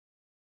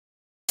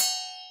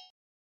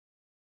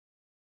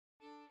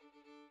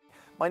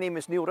My name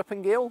is Neil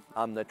Rippingale.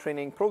 I'm the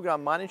Training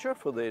Programme Manager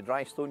for the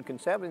Dry Stone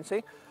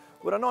Conservancy.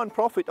 We're a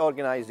non-profit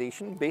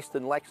organisation based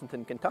in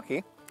Lexington,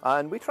 Kentucky,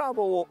 and we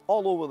travel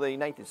all over the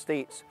United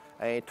States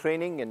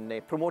training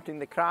and promoting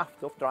the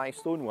craft of dry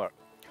stonework.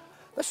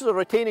 This is a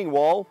retaining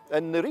wall,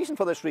 and the reason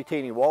for this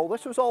retaining wall,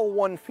 this was all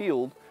one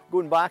field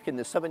going back in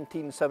the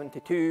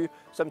 1772,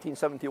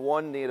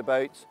 1771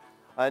 thereabouts.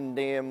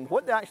 And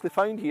what they actually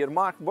found here,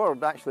 Mark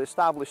Bird actually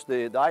established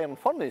the iron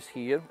furnace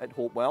here at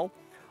Hopewell,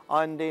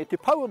 and to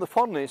power the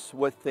furnace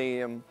with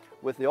the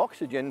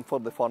oxygen for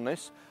the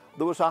furnace,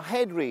 there was a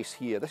head race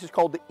here. This is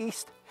called the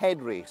East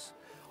Head Race.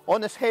 On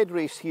this head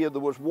race here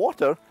there was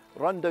water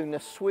run down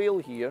this swale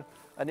here,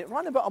 and it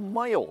ran about a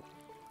mile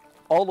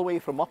all the way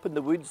from up in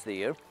the woods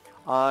there,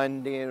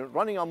 and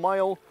running a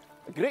mile,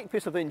 a great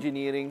piece of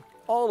engineering,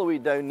 all the way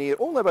down there.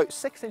 Only about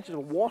 6 inches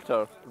of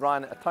water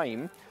ran at a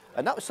time,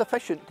 and that was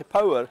sufficient to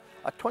power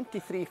a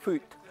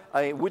 23-foot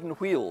wooden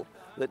wheel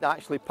that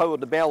actually powered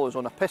the bellows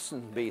on a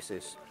piston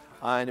basis,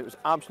 and it was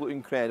absolutely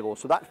incredible.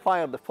 So that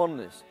fired the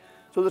furnace.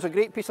 So there's a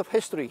great piece of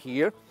history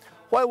here.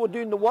 While we're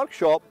doing the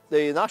workshop,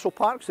 the National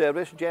Park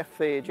Service, Jeff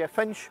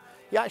Finch,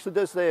 he actually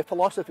does the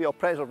philosophy of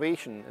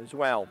preservation as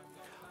well.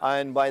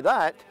 And by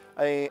that,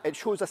 it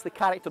shows us the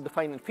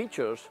character-defining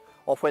features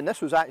of when this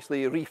was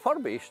actually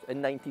refurbished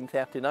in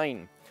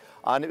 1939.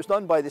 And it was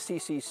done by the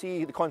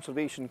CCC, the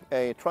Conservation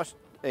Trust.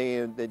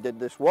 They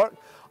did this work,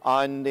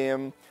 and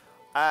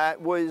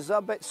it was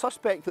a bit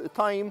suspect at the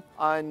time,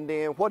 and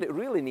what it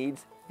really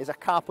needs is a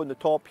cap on the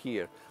top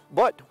here.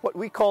 But what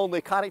we call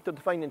the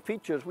character-defining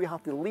features, we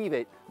have to leave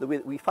it the way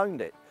that we found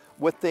it,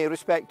 with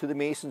respect to the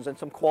masons and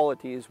some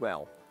quality as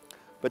well.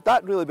 But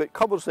that really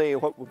covers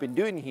what we've been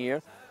doing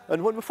here.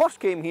 And when we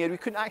first came here, we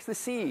couldn't actually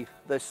see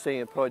this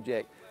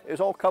project. It was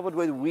all covered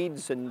with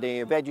weeds and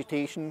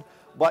vegetation,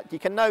 but you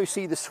can now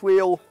see the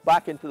swale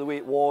back into the way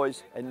it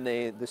was in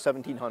the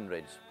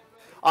 1700s.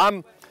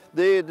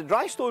 The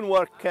dry stone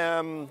work,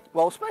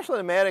 well, especially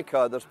in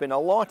America, there's been a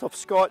lot of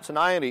Scots and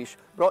Irish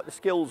brought the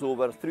skills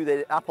over through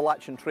the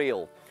Appalachian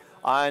Trail.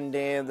 And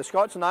the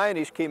Scots and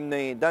Irish came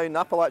down the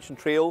Appalachian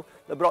Trail,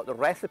 they brought their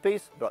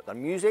recipes, brought their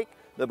music,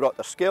 they brought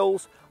their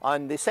skills,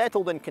 and they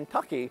settled in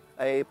Kentucky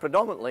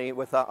predominantly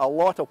with a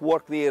lot of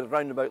work there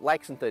around about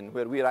Lexington,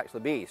 where we're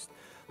actually based.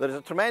 There's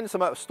a tremendous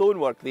amount of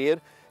stonework there.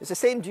 It's the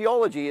same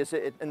geology as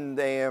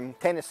in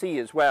Tennessee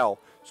as well.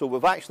 So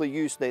we've actually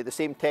used the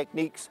same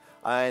techniques.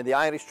 The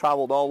Irish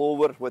travelled all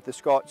over with the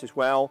Scots as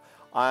well.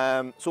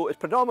 So it's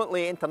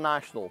predominantly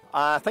international.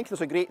 I think there's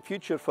a great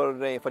future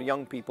for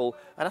young people,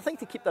 and I think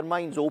to keep their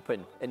minds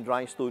open in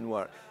dry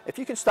stonework. If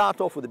you can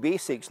start off with the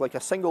basics, like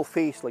a single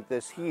face like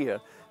this here,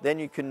 then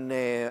you can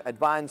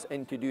advance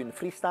into doing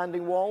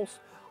freestanding walls.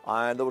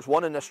 There was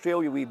one in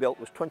Australia we built,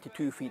 was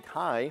 22 feet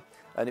high,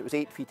 and it was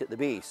 8 feet at the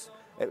base.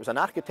 It was an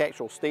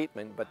architectural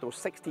statement, but there was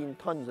 16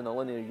 tons in a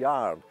linear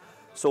yard.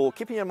 So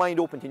keeping your mind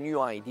open to new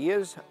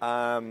ideas,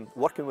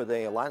 working with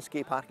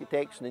landscape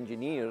architects and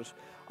engineers,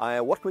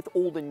 work with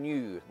old and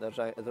new. There's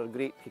a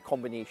great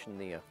combination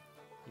there.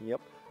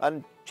 Yep.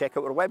 And check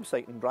out our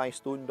website on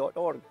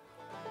drystone.org.